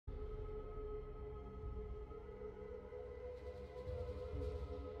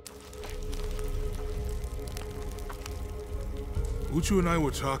Uchu and I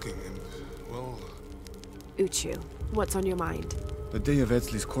were talking, and, well... Uchu, what's on your mind? The day of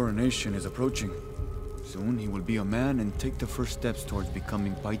Etzli's coronation is approaching. Soon he will be a man and take the first steps towards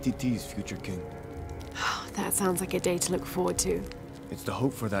becoming Paititi's future king. That sounds like a day to look forward to. It's the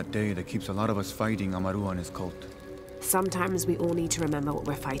hope for that day that keeps a lot of us fighting Amaru and his cult. Sometimes we all need to remember what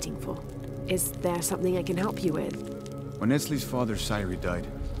we're fighting for. Is there something I can help you with? When Etzli's father Sairi died,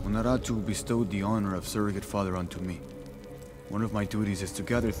 Unaratu bestowed the honor of surrogate father onto me. One of my duties is to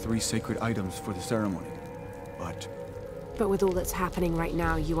gather 3 sacred items for the ceremony. But with all that's happening right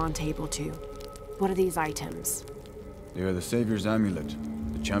now, you aren't able to. What are these items? They are the Savior's amulet,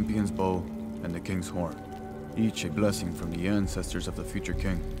 the champion's bow, and the king's horn. Each a blessing from the ancestors of the future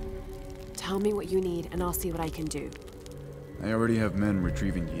king. Tell me what you need, and I'll see what I can do. I already have men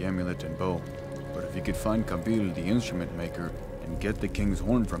retrieving the amulet and bow, but if you could find Kabil, the instrument maker, and get the king's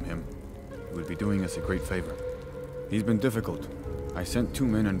horn from him, you would be doing us a great favor. He's been difficult. I sent 2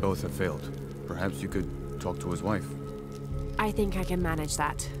 men and both have failed. Perhaps you could talk to his wife. I think I can manage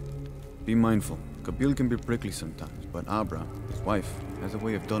that. Be mindful. Kabil can be prickly sometimes, but Abra, his wife, has a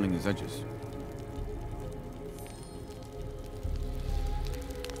way of dulling his edges.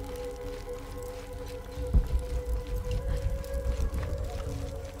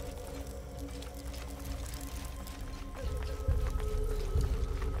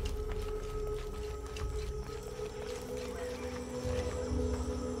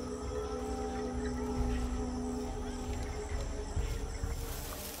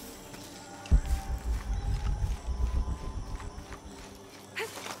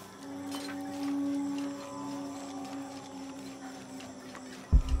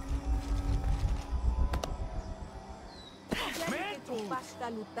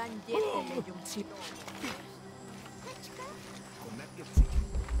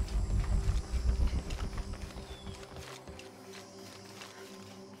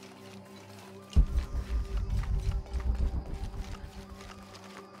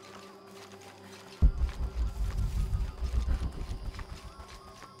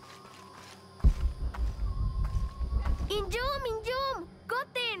 Injum!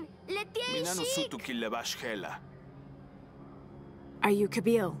 Goten! Letien Are you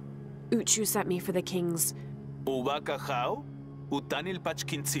Kabil? Uchu sent me for the king's... Ubaka how? Utanil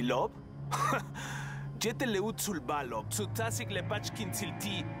pachkintsilob? Jeteleutsul balob, sutasik le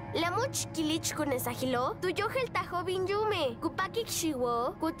pachkinsilti. Lamuch kilich kunesahilo, tuyohel tajo binjume, kupakik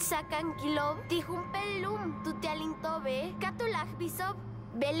shiwo, kutsakan kilob, tijumpelum, tutialintobe, katulaj bisob,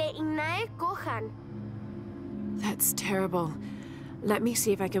 bele inae kohan. That's terrible. Let me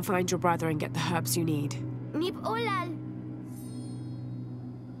see if I can find your brother and get the herbs you need. Nip olal.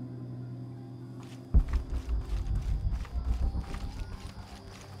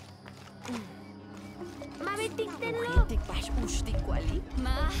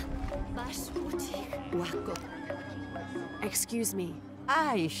 Excuse me.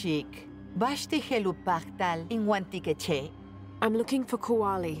 Ay, Sheik. Bashti helupaktal inwantikeche. I'm looking for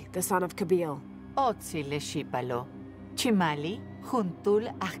Kuali, the son of Kabil. Otsi le shipalo. Chimali,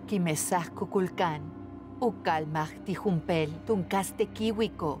 juntul akimesah kukulkan. Ukalmah tijumpel tunkaste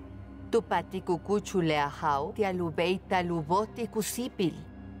kiwiko. Tupati kukuchu le ahau tialubei taluboti kusipil.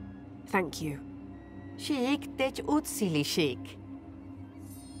 Thank you. Sheik tech utsili Sheik.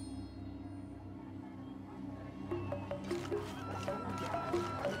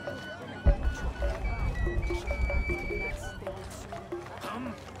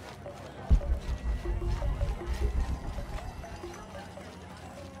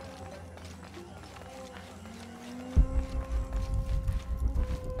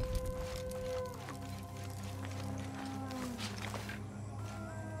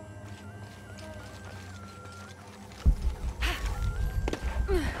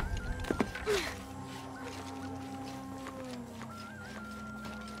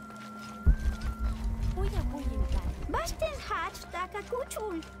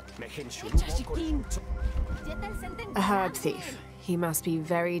 A herb thief. He must be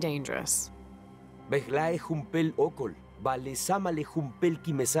very dangerous. Behlae jumpel okol, balesamale jumpel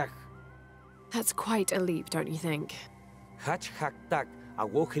kimesaj. That's quite a leap, don't you think? Hach haktak,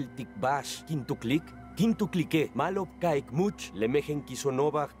 awohel tikbash, kintuklike, malop kaek much, lemejen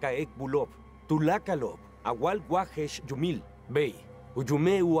kisonobach kaek bulob, tulakalob, awal guajesh yumil, bey,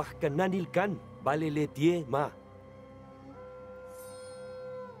 uyume uahkananil kan, vale letie ma.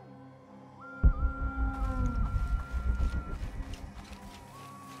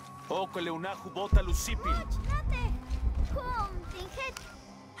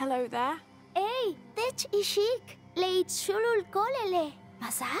 Hello there. Hey, tech ishik, leit shulul kolele.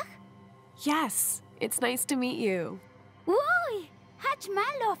 Masaj? Yes, it's nice to meet you. Uy, Hach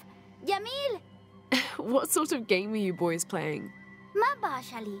Malov, Jamil, What sort of game are you boys playing?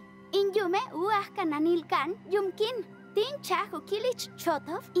 Mabashali, Injume Uach Kananil Kan, Yumkin, Tin Chahu Kilich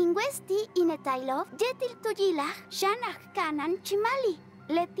Chotov, Ingwesti Inetailov, Jetil Tujilach, Shanach Kanan Chimali.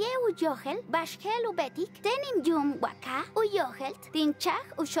 Letie Uyohel, Bashel Ubetik, Tenin Yum Waka, Uyohelt,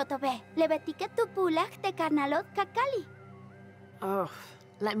 Tinchach Ushotobe, Lebetike Tupulach de Carnalot Kakali. Oh,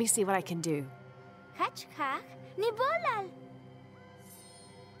 let me see what I can do. Hach Hach, Nibolal.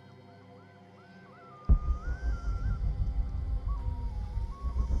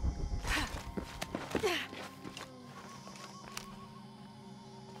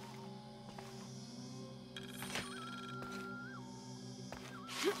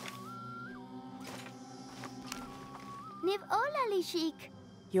 Niv Olali Shik.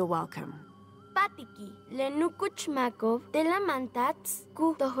 You're welcome. Patiki, Lenukuchmakov, Telamantats,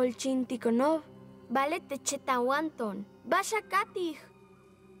 Ku Toholchintikonov, Vale Techetawanton, Bashakatih.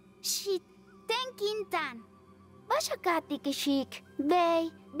 Shit, Tenkintan. Bashakati Kishik, Bay,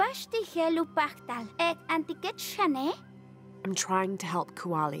 Bashti Helu Pachtal, Ek Antiket Shane, I'm trying to help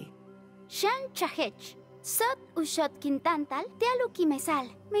Kuali. Shan Chahech, Sot Ushot Kintantal, Tealuki Mesal,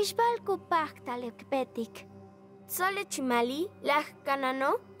 Mishbal Kupachtal Ekbetik. Sole Chimali, Lach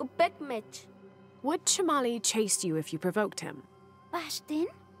Kanano, Upekmech. Would Chamali chase you if you provoked him? Bashtin?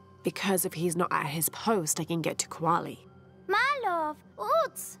 Because if he's not at his post, I can get to Kuali. Malov,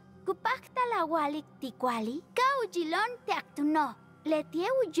 Uts, Kupachtal Awalik Tikwali, Kaujilon Teaktuno, Letie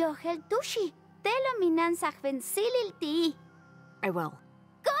Uyohel Tushi, Telominan Sachven Silil Ti. I will.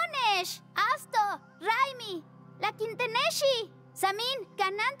 Konesh, Asto, Raimi, La Quinteneshi, Samin,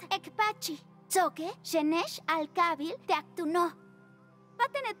 Kanant Ekpachi, Zoke, Shenesh Al-Kabil Teaktuno.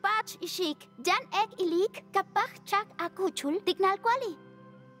 Patenet Pach Ishik, Jan Ek Ilik, Kapach Chak Akuchul, Tignal Kwali.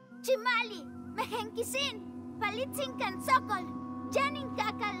 Chimali, Mehenkisin, Palitzin Kansokol, Janin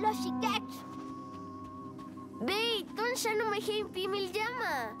Kaka Loshikech. Bey, Ton Shano Mehin Pimil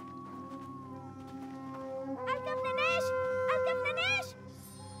Llama. Al-Kapnenesh! Al-Kapnenesh!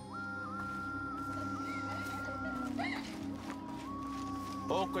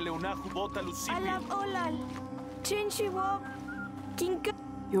 Okole unahu bota lusibi. Alab Olal, Chinshiwok, Kinka,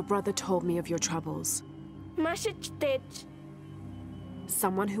 Your brother told me of your troubles. Mashichtech,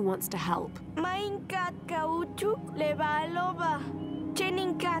 Someone who wants to help. Mainkat Kauchuk, Levalova,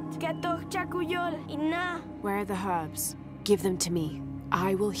 Cheninkat, Katoch Chakuyol, Ina. Where are the herbs? Give them to me.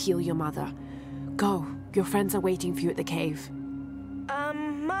 I will heal your mother. Go. Your friends are waiting for you at the cave.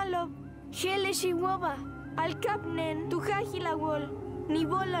 Malo, Heleshiwoba, Alkapnen, Tujahilawol,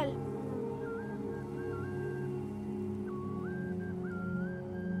 Nibolal.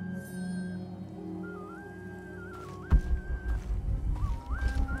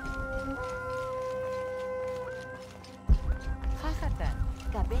 Hahatan,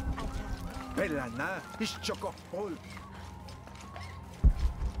 Kabet Acha. Belana, Ishchokopol.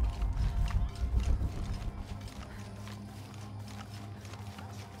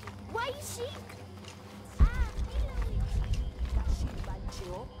 Why Ishik?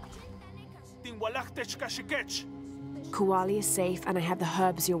 Tinwalachtech kashikech. Kuali is safe and I have the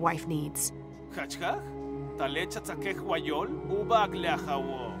herbs your wife needs. Hachkach? Talecha tzakech wayol, ubag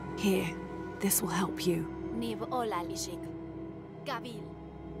leachawo. Here. This will help you. Niv Olal Ishik. Kabil.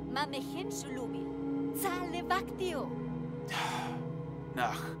 Mamehen Sulubil. Tzale Baktio.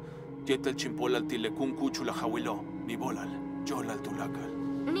 Nach. Yetel chimpol al tilekun kuchu la hawilo. Nibolal. Yolal tulakal.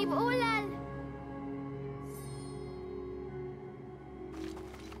 Nibolal!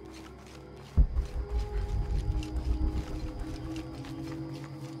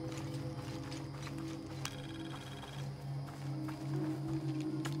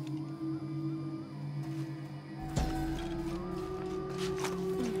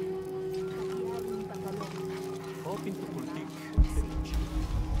 Open to kultik.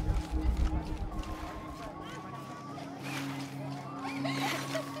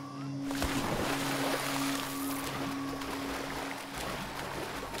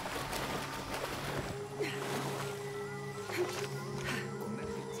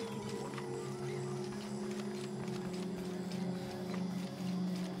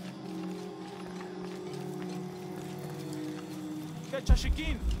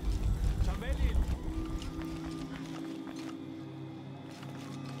 Chashikin. Chamelil.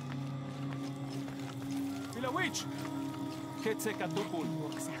 Milawich. Ketze katukul.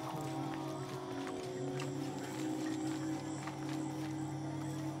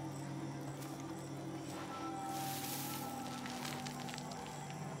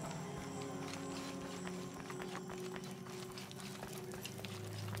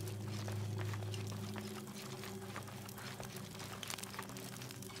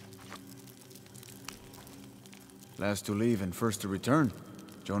 Last to leave and first to return.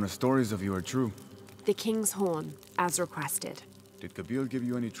 Jonah's stories of you are true. The King's Horn, as requested. Did Kabil give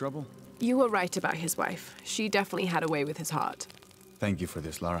you any trouble? You were right about his wife. She definitely had a way with his heart. Thank you for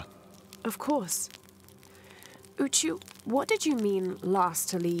this, Lara. Of course. Uchu, what did you mean last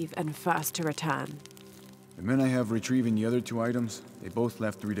to leave and first to return? The men I have retrieving the other 2 items, they both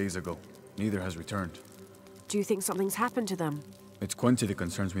left 3 days ago. Neither has returned. Do you think something's happened to them? It's Quenti that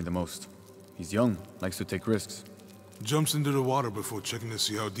concerns me the most. He's young, likes to take risks. Jumps into the water before checking to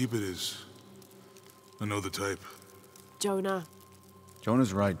see how deep it is. I know the type. Jonah.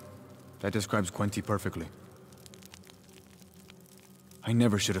 Jonah's right. That describes Quenti perfectly. I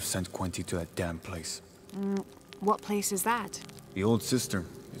never should have sent Quenti to that damn place. What place is that? The old cistern.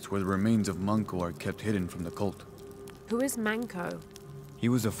 It's where the remains of Manco are kept hidden from the cult. Who is Manco? He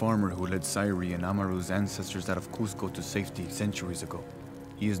was a farmer who led Sairi and Amaru's ancestors out of Cusco to safety centuries ago.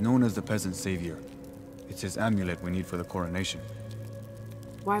 He is known as the peasant savior. It's his amulet we need for the coronation.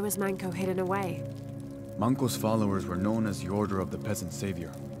 Why was Manco hidden away? Manco's followers were known as the Order of the Peasant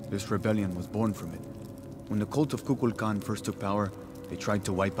Savior. This rebellion was born from it. When the cult of Kukulkan first took power, they tried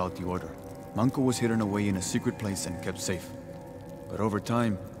to wipe out the Order. Manco was hidden away in a secret place and kept safe. But over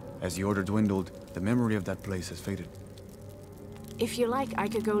time, as the Order dwindled, the memory of that place has faded. If you like, I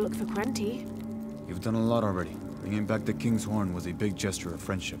could go look for Quenti. You've done a lot already. Bringing back the King's Horn was a big gesture of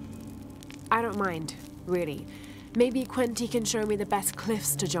friendship. I don't mind, really. Maybe Quenti can show me the best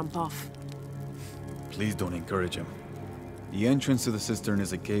cliffs to jump off. Please don't encourage him. The entrance to the cistern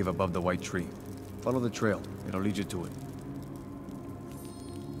is a cave above the white tree. Follow the trail. It'll lead you to it.